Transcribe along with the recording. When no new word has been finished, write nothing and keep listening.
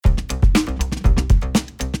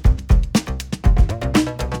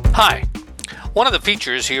Hi. One of the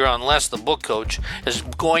features here on Les the Book Coach is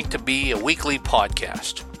going to be a weekly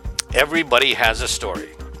podcast. Everybody has a story.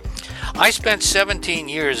 I spent 17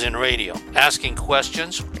 years in radio asking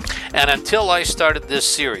questions, and until I started this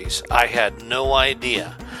series, I had no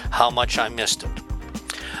idea how much I missed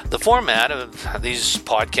it. The format of these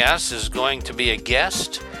podcasts is going to be a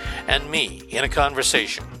guest and me in a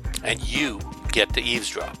conversation, and you get to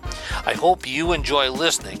eavesdrop. I hope you enjoy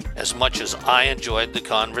listening as much as I enjoyed the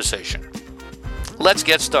conversation. Let's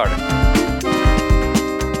get started.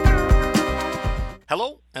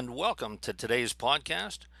 Hello and welcome to today's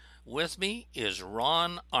podcast. With me is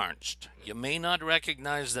Ron Arnst. You may not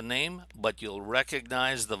recognize the name, but you'll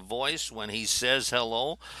recognize the voice when he says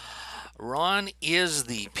hello. Ron is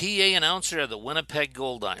the PA announcer of the Winnipeg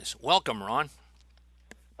Goldeyes. Welcome, Ron.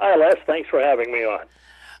 Hi, Les. Thanks for having me on.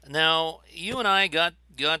 Now, you and I got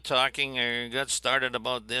talking or got started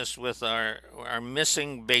about this with our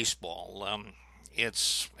missing baseball.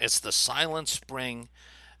 It's the silent spring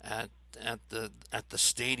at the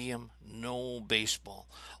stadium. No baseball.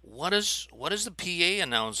 What does the PA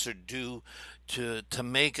announcer do to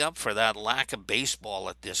make up for that lack of baseball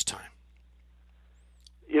at this time?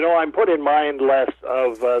 You know, I'm put in mind, Les,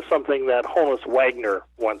 of something that Honus Wagner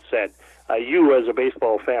once said. You, as a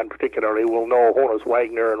baseball fan particularly, will know Honus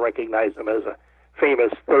Wagner and recognize him as a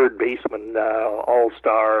famous third baseman,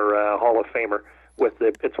 all-star Hall of Famer with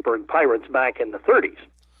the Pittsburgh Pirates back in the 30s.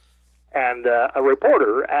 And a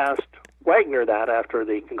reporter asked Wagner that after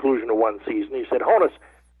the conclusion of one season. He said, Honus,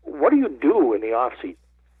 what do you do in the off-season?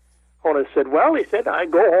 Honus said, well, he said, I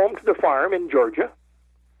go home to the farm in Georgia.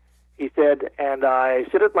 He said, and I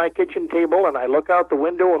sit at my kitchen table and I look out the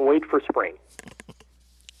window and wait for spring.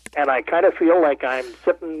 And I kind of feel like I'm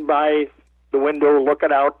sitting by the window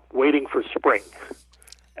looking out, waiting for spring.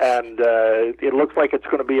 And it looks like it's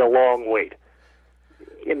going to be a long wait.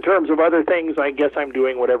 In terms of other things, I guess I'm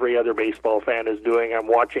doing what every other baseball fan is doing. I'm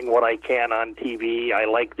watching what I can on TV. I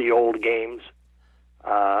like the old games.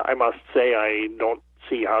 I must say I don't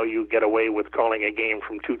see how you get away with calling a game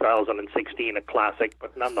from 2016 a classic,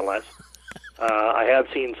 but nonetheless, I have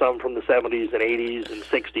seen some from the 70s and 80s and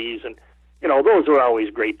 60s, and you know, those are always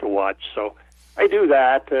great to watch. So I do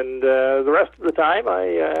that, and the rest of the time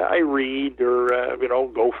I read or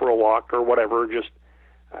go for a walk or whatever. Just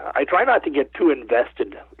I try not to get too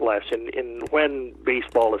invested, Les, in when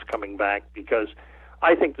baseball is coming back, because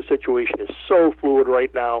I think the situation is so fluid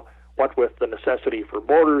right now. What with the necessity for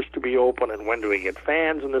borders to be open, and when do we get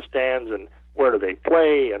fans in the stands, and where do they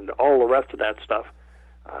play, and all the rest of that stuff.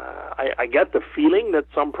 I get the feeling that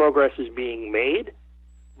some progress is being made.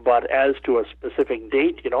 But as to a specific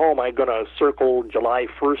date, am I going to circle July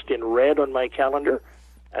 1st in red on my calendar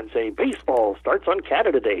and say baseball starts on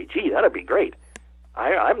Canada Day? Gee, that'd be great.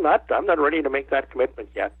 I'm not ready to make that commitment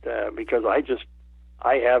yet because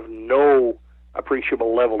I have no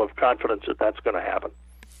appreciable level of confidence that that's going to happen.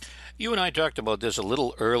 You and I talked about this a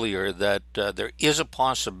little earlier, that there is a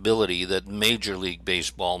possibility that Major League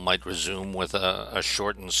Baseball might resume with a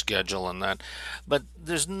shortened schedule and that, but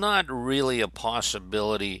there's not really a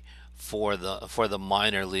possibility for the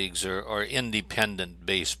minor leagues or independent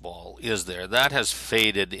baseball, is there? That has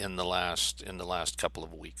faded in the last couple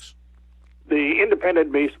of weeks. The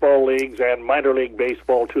independent baseball leagues and minor league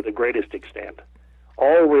baseball, to the greatest extent,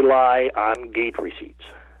 all rely on gate receipts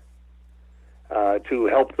to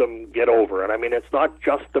help them get over. And I mean, it's not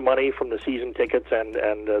just the money from the season tickets and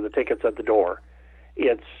the tickets at the door.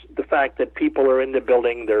 It's the fact that people are in the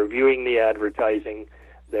building, they're viewing the advertising,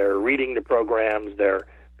 they're reading the programs, they're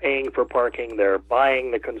paying for parking, they're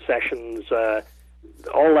buying the concessions,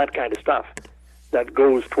 all that kind of stuff that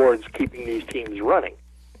goes towards keeping these teams running.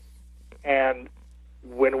 And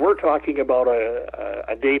when we're talking about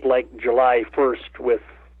a date like July 1st with,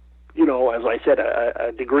 as I said,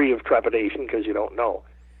 a degree of trepidation because you don't know.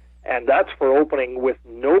 And that's for opening with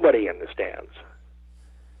nobody in the stands.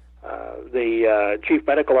 The chief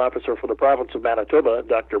medical officer for the province of Manitoba,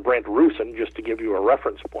 Dr. Brent Roosen, just to give you a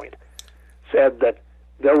reference point, said that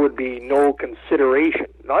there would be no consideration,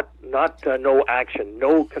 not no action,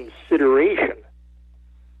 no consideration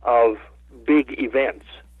of big events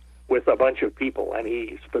with a bunch of people. And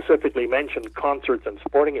he specifically mentioned concerts and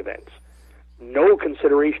sporting events. No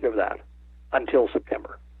consideration of that until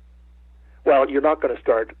September. Well, you're not going to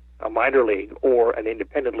start a minor league or an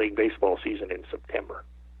independent league baseball season in September.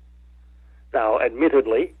 Now,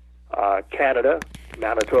 admittedly, Canada,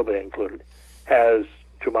 Manitoba included, has,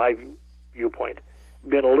 to my viewpoint,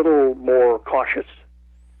 been a little more cautious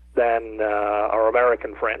than our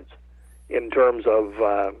American friends in terms of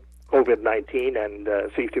COVID-19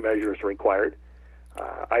 and safety measures required.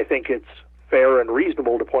 I think it's fair and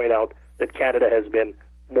reasonable to point out that Canada has been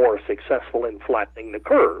more successful in flattening the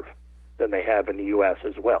curve than they have in the U.S.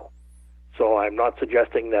 as well. So I'm not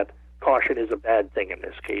suggesting that caution is a bad thing in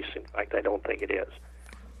this case. In fact, I don't think it is.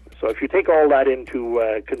 So if you take all that into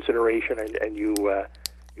consideration and you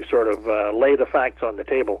sort of lay the facts on the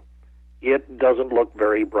table, it doesn't look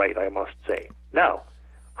very bright, I must say. Now,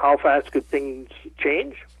 how fast could things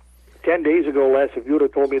change? 10 days ago, Les, if you would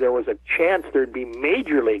have told me there was a chance there'd be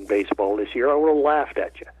Major League Baseball this year, I would have laughed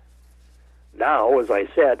at you. Now, as I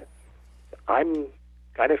said, I'm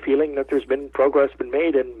kind of feeling that there's been progress been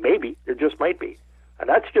made, and maybe there just might be. And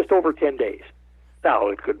that's just over 10 days. Now,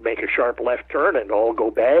 it could make a sharp left turn and all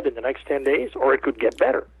go bad in the next 10 days, or it could get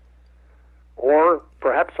better. Or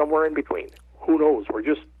perhaps somewhere in between. Who knows?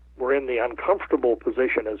 We're in the uncomfortable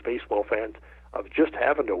position as baseball fans of just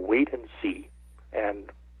having to wait and see.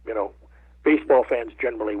 And, you know, baseball fans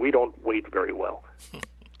generally, we don't wait very well.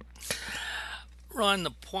 Ron,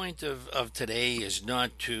 the point of today is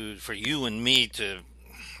not for you and me to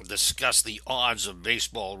discuss the odds of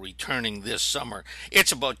baseball returning this summer.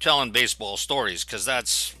 It's about telling baseball stories, because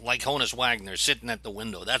that's like Honus Wagner sitting at the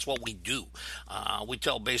window. That's what we do. We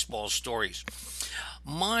tell baseball stories.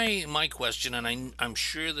 My question, and I'm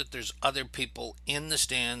sure that there's other people in the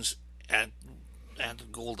stands at the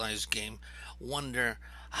Goldeyes game, wonder,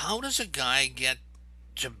 how does a guy get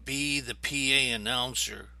to be the PA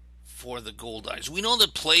announcer for the Goldeyes? We know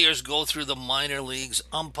that players go through the minor leagues,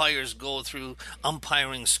 umpires go through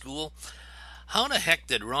umpiring school. How the heck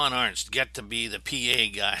did Ron Arntz get to be the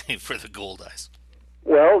PA guy for the Goldeyes?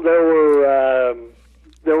 Well, there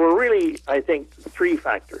were really, I think, three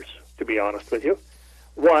factors, to be honest with you.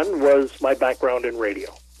 One was my background in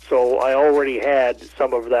radio. So I already had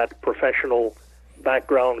some of that professional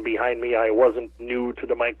background behind me. I wasn't new to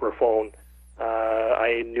the microphone.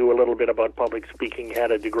 I knew a little bit about public speaking,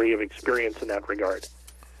 had a degree of experience in that regard.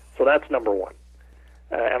 So that's number one.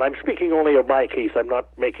 And I'm speaking only of my case. I'm not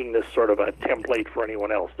making this sort of a template for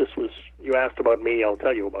anyone else. You asked about me, I'll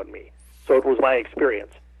tell you about me. So it was my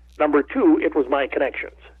experience. Number two, it was my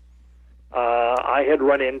connections. I had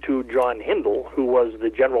run into John Hindle, who was the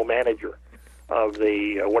general manager of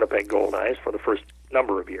the Winnipeg Goldeyes for the first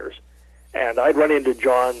number of years. And I'd run into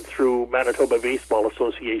John through Manitoba Baseball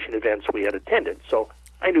Association events we had attended. So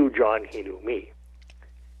I knew John, he knew me.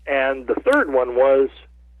 And the third one was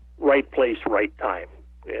right place, right time.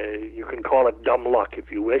 You can call it dumb luck if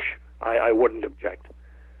you wish. I wouldn't object.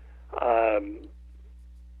 I'll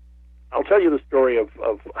tell you the story of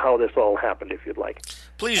how this all happened, if you'd like.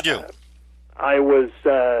 Please do. I was,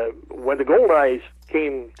 when the Goldeyes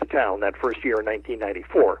came to town that first year in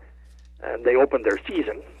 1994, and they opened their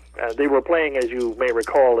season, they were playing, as you may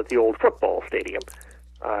recall, at the old football stadium.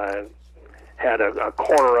 Had a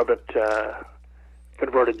corner of it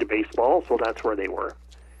converted to baseball, so that's where they were.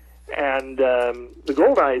 And the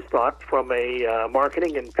Goldeyes thought, from a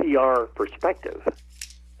marketing and PR perspective,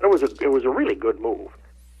 and it was a really good move,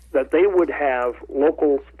 that they would have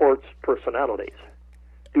local sports personalities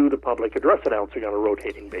do the public address announcing on a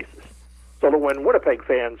rotating basis, so that when Winnipeg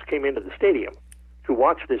fans came into the stadium to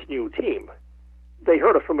watch this new team, they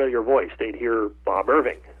heard a familiar voice. They'd hear Bob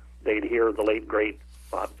Irving. They'd hear the late, great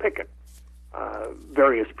Bob Pickett,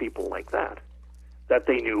 various people like that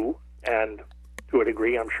they knew and, to a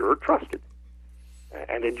degree, I'm sure, trusted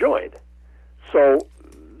and enjoyed. So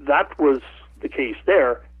that was the case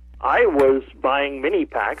there. I was buying mini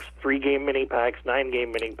packs, 3-game mini packs,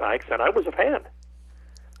 9-game mini packs, and I was a fan.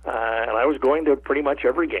 And I was going to pretty much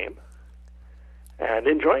every game and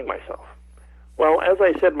enjoying myself. Well, as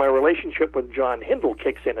I said, my relationship with John Hindle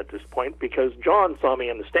kicks in at this point, because John saw me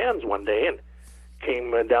in the stands one day and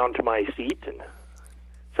came down to my seat and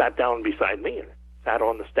sat down beside me and sat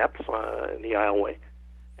on the steps in the aisleway.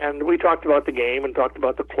 And we talked about the game and talked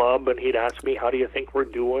about the club, and he'd ask me, how do you think we're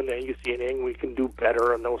doing? And you see anything we can do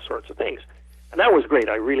better, and those sorts of things. And that was great.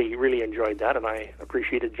 I really, really enjoyed that, and I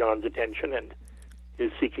appreciated John's attention, and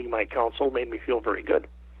his seeking my counsel made me feel very good.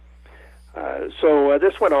 So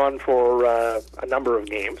this went on for a number of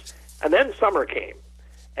games. And then summer came.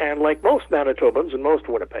 And like most Manitobans and most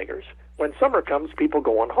Winnipeggers, when summer comes, people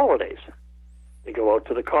go on holidays. They go out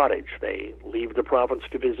to the cottage. They leave the province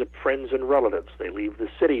to visit friends and relatives. They leave the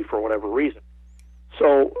city for whatever reason.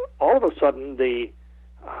 So all of a sudden,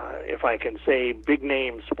 if I can say,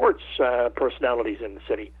 big-name sports personalities in the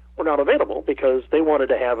city were not available because they wanted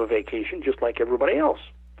to have a vacation just like everybody else.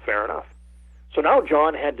 Fair enough. So now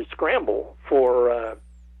John had to scramble for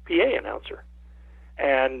PA announcer.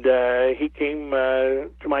 And he came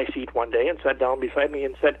to my seat one day and sat down beside me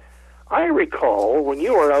and said, I recall when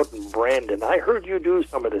you were out in Brandon, I heard you do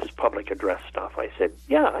some of this public address stuff. I said,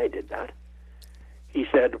 yeah, I did that. he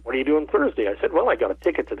said, "What are you doing Thursday?" I said, "Well, I got a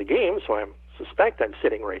ticket to the game, so I suspect I'm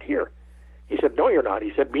sitting right here." He said, "No, you're not."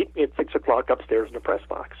 He said, "Meet me at 6 o'clock upstairs in the press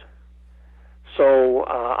box." So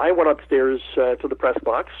I went upstairs to the press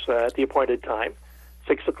box at the appointed time.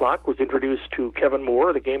 6 o'clock, was introduced to Kevin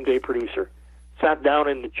Moore, the game day producer, sat down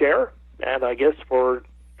in the chair, and I guess for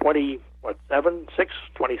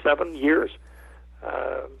 27 years,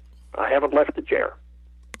 I haven't left the chair.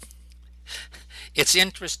 It's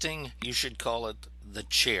interesting you should call it the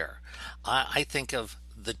chair. I think of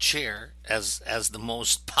the chair as the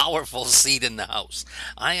most powerful seat in the house.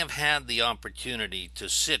 I have had the opportunity to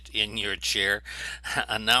sit in your chair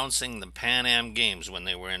announcing the Pan Am games when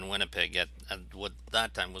they were in Winnipeg at what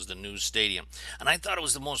that time was the News Stadium. And I thought it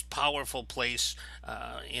was the most powerful place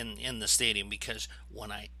in the stadium, because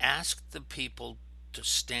when I asked the people to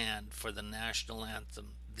stand for the national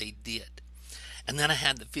anthem, they did. And then I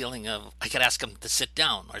had the feeling of I could ask them to sit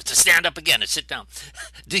down or to stand up again and sit down.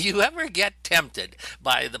 Do you ever get tempted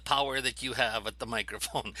by the power that you have at the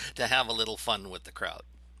microphone to have a little fun with the crowd?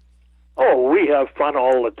 Oh, we have fun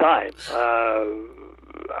all the time.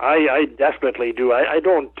 I definitely do. I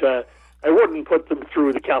don't. I wouldn't put them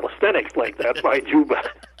through the calisthenics like that, mind you,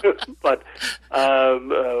 but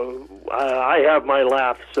I have my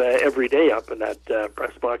laughs every day up in that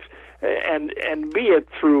press box, and be it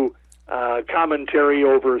through commentary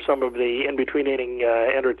over some of the in-between inning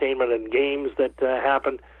entertainment and games that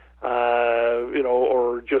happen,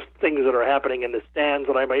 or just things that are happening in the stands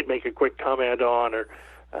that I might make a quick comment on, or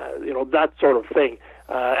that sort of thing.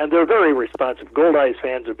 And they're very responsive. Goldeyes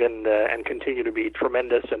fans have been and continue to be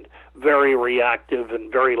tremendous and very reactive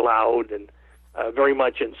and very loud and very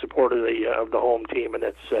much in support of the home team. And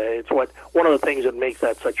it's one of the things that makes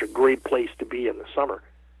that such a great place to be in the summer.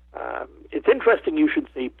 It's interesting you should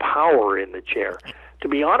say power in the chair. To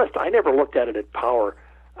be honest, I never looked at it as power.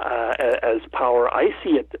 I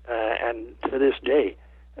see it, and to this day,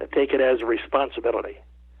 take it as a responsibility.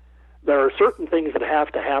 There are certain things that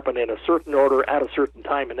have to happen in a certain order at a certain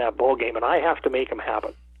time in that ball game, and I have to make them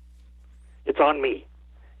happen. It's on me.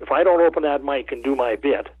 If I don't open that mic and do my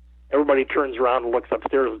bit, everybody turns around and looks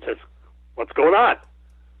upstairs and says, "What's going on?"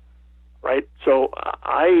 Right? So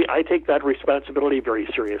I take that responsibility very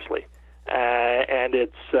seriously, and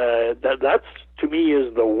it's that's to me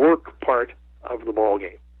is the work part of the ball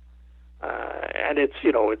game, and it's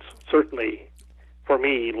certainly for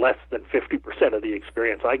me less than 50% of the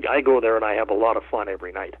experience. I go there and I have a lot of fun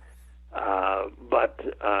every night, but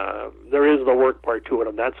there is the work part to it,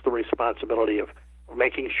 and that's the responsibility of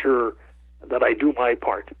making sure that I do my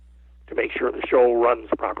part to make sure the show runs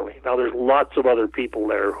properly. Now, there's lots of other people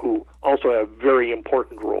there who also have very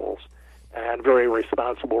important roles and very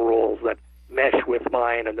responsible roles that mesh with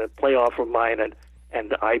mine and that play off of mine,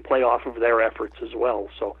 and I play off of their efforts as well.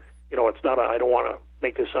 So, it's not I don't want to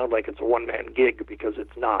make this sound like it's a one-man gig, because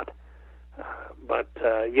it's not.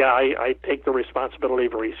 I take the responsibility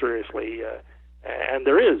very seriously, and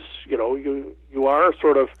there is, you are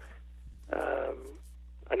sort of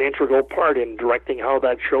an integral part in directing how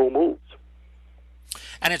that show moves.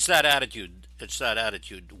 And it's that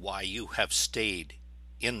attitude why you have stayed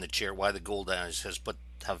in the chair, why the Goldeyes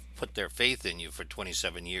have put their faith in you for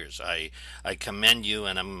 27 years. I commend you,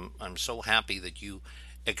 and I'm so happy that you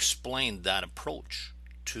explained that approach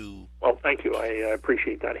to... Well, thank you. I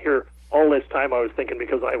appreciate that. Here, all this time I was thinking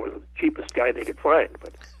because I was the cheapest guy they could find,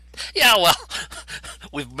 but... Yeah, well,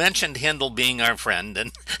 we've mentioned Hindle being our friend,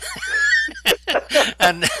 and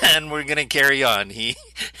and we're going to carry on.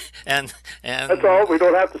 And that's all. We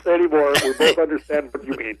don't have to say anymore. We both understand what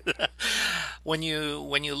you mean. When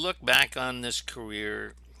you look back on this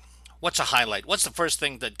career, what's a highlight? What's the first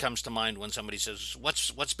thing that comes to mind when somebody says,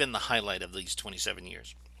 what's been the highlight of these 27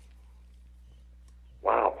 years?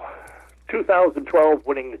 Wow. 2012,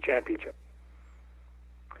 winning the championship.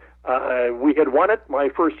 We had won it my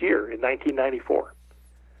first year in 1994,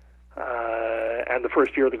 and the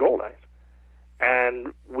first year of the Goldeyes.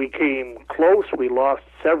 And we came close. We lost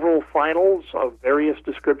several finals of various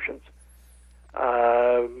descriptions,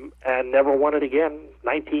 and never won it again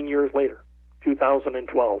 19 years later.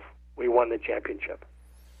 2012, we won the championship.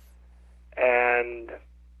 And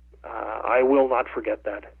I will not forget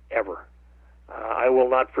that, ever. I will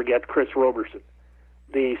not forget Chris Roberson,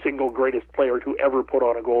 the single greatest player to ever put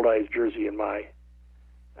on a Goldeyes jersey in my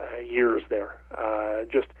years there.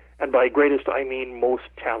 And by greatest, I mean most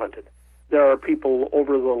talented. There are people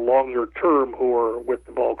over the longer term who are with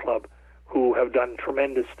the ball club who have done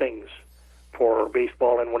tremendous things for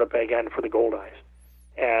baseball in Winnipeg and for the Goldeyes.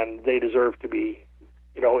 And they deserve to be,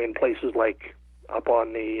 in places like up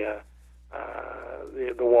on the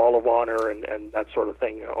the Wall of Honor and that sort of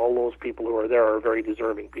thing. All those people who are there are very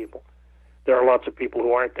deserving people. There are lots of people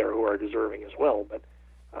who aren't there who are deserving as well. But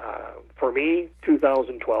for me,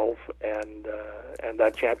 2012 and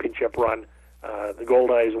that championship run, the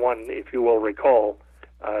Goldeyes won, if you will recall,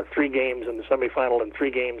 3 games in the semifinal and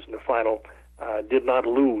 3 games in the final, did not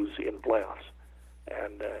lose in playoffs.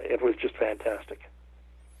 And it was just fantastic.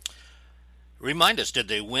 Remind us, did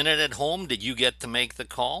they win it at home? Did you get to make the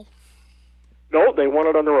call? No, they won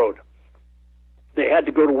it on the road. They had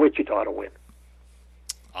to go to Wichita to win.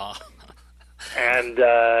 And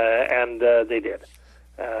they did.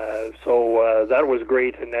 So that was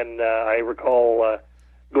great. And then I recall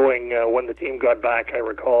going, when the team got back, I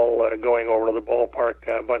recall going over to the ballpark.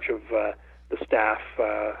 A bunch of the staff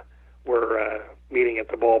were meeting at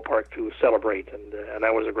the ballpark to celebrate, and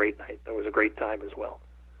that was a great night. That was a great time as well.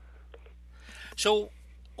 So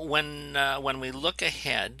when we look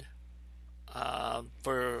ahead,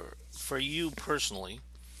 for you personally,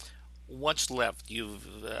 what's left?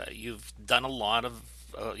 You've done a lot of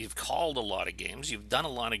you've called a lot of games, you've done a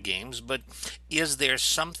lot of games, but is there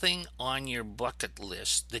something on your bucket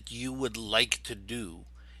list that you would like to do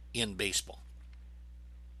in baseball?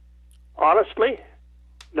 Honestly,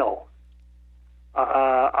 no.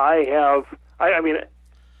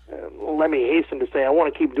 Let me hasten to say I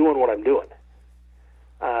want to keep doing what I'm doing.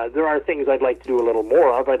 There are things I'd like to do a little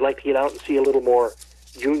more of. I'd like to get out and see a little more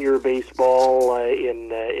junior baseball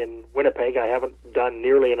in Winnipeg. I haven't done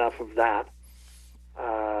nearly enough of that.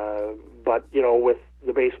 But, with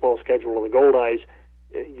the baseball schedule of the Goldeyes,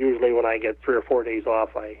 usually when I get 3 or 4 days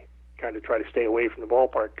off, I kind of try to stay away from the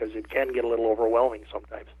ballpark because it can get a little overwhelming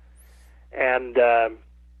sometimes. And, but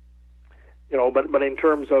in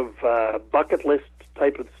terms of bucket list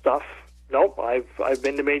type of stuff, nope. I've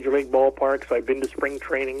been to major league ballparks. I've been to spring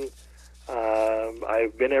training.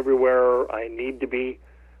 I've been everywhere I need to be.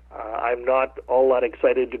 I'm not all that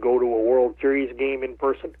excited to go to a World Series game in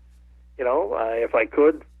person. If I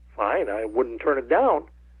could, fine. I wouldn't turn it down.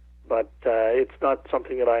 But it's not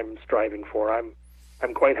something that I'm striving for.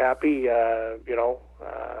 I'm quite happy.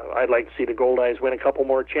 I'd like to see the Goldeyes win a couple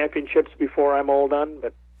more championships before I'm all done.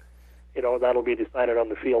 But that'll be decided on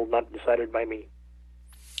the field, not decided by me.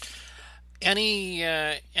 Any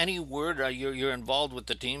word? You're involved with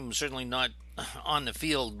the team, certainly not on the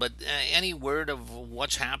field, but any word of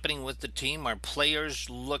what's happening with the team? Are players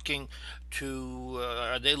looking to?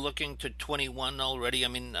 Are they looking to 21 already? I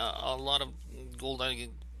mean, a lot of Goldeye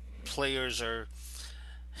players are.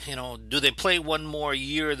 Do they play one more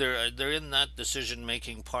year? They're in that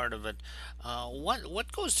decision-making part of it.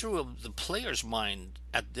 What goes through the player's mind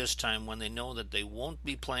at this time when they know that they won't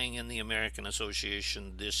be playing in the American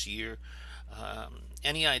Association this year?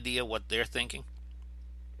 Any idea what they're thinking?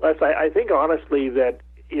 Les, I think honestly that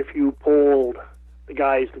if you polled the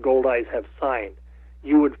guys the Goldeyes have signed,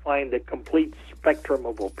 you would find a complete spectrum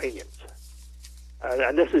of opinions.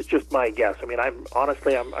 And this is just my guess. I mean, I'm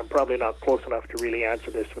probably not close enough to really answer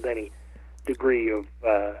this with any degree of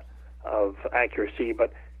accuracy.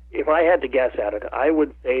 But if I had to guess at it, I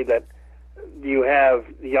would say that you have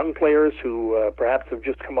the young players who perhaps have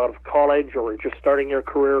just come out of college or are just starting their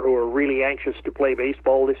career who are really anxious to play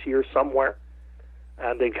baseball this year somewhere.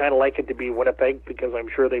 And they kind of like it to be Winnipeg because I'm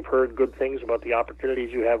sure they've heard good things about the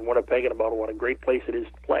opportunities you have in Winnipeg and about what a great place it is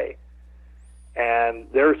to play. And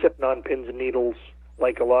they're sitting on pins and needles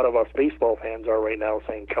like a lot of us baseball fans are right now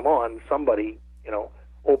saying, come on, somebody,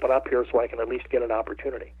 open up here so I can at least get an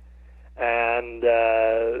opportunity. And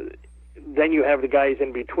then you have the guys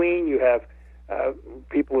in between. You have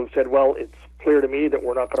people who've said, well, it's clear to me that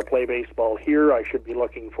we're not going to play baseball here. I should be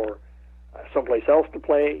looking for someplace else to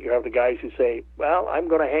play. You have the guys who say, well, I'm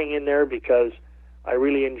going to hang in there because I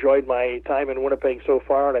really enjoyed my time in Winnipeg so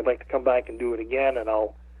far, and I'd like to come back and do it again, and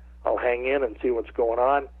I'll hang in and see what's going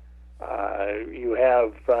on. You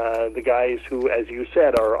have the guys who, as you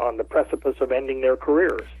said, are on the precipice of ending their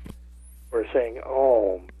careers. We're saying,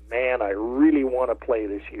 oh, man, I really want to play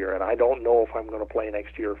this year, and I don't know if I'm going to play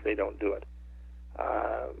next year if they don't do it.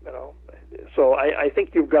 So I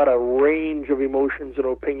think you've got a range of emotions and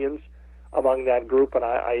opinions among that group, and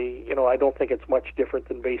I don't think it's much different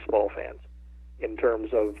than baseball fans in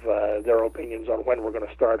terms of their opinions on when we're going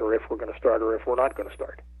to start, or if we're going to start, or if we're not going to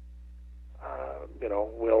start.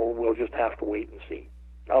 We'll just have to wait and see.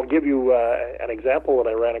 I'll give you an example that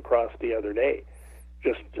I ran across the other day,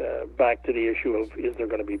 just back to the issue of is there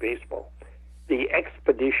going to be baseball. The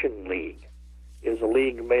Expedition League is a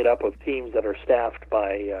league made up of teams that are staffed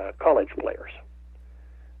by college players.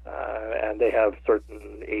 And they have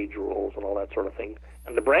certain age rules and all that sort of thing.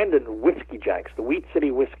 And the Brandon Whiskey Jacks, the Wheat City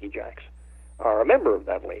Whiskey Jacks, are a member of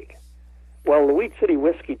that league. Well, the Wheat City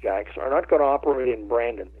Whiskey Jacks are not going to operate in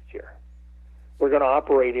Brandon this year. We're going to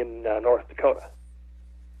operate in North Dakota.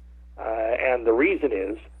 And the reason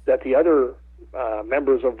is that the other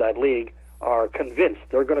members of that league are convinced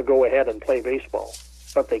they're going to go ahead and play baseball,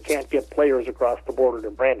 but they can't get players across the border to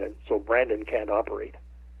Brandon, so Brandon can't operate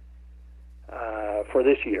for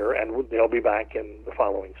this year, and they'll be back in the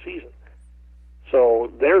following season.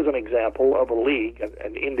 So there's an example of a league,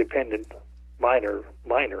 an independent minor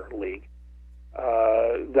league,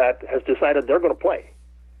 that has decided they're going to play.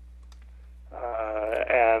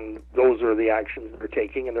 And those are the actions they're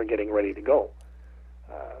taking, and they're getting ready to go.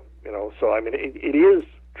 So I mean, it is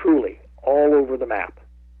truly all over the map,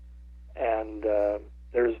 and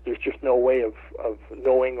there's just no way of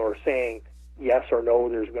knowing or saying yes or no.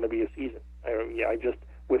 There's going to be a season. I just,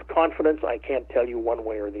 with confidence, I can't tell you one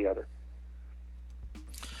way or the other.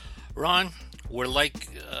 Ron, we're like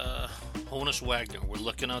Honus Wagner. We're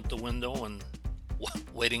looking out the window and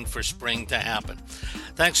waiting for spring to happen.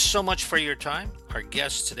 Thanks so much for your time. Our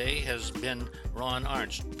guest today has been Ron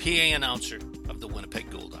Arntz, PA announcer of the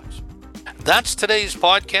Winnipeg Goldeyes. That's today's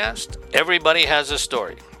podcast. Everybody has a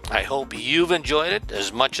story. I hope you've enjoyed it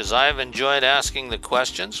as much as I've enjoyed asking the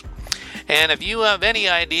questions. And if you have any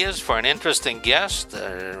ideas for an interesting guest,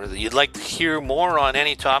 or you'd like to hear more on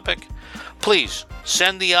any topic, please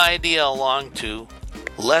send the idea along to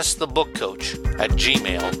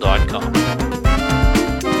lesthebookcoach@gmail.com.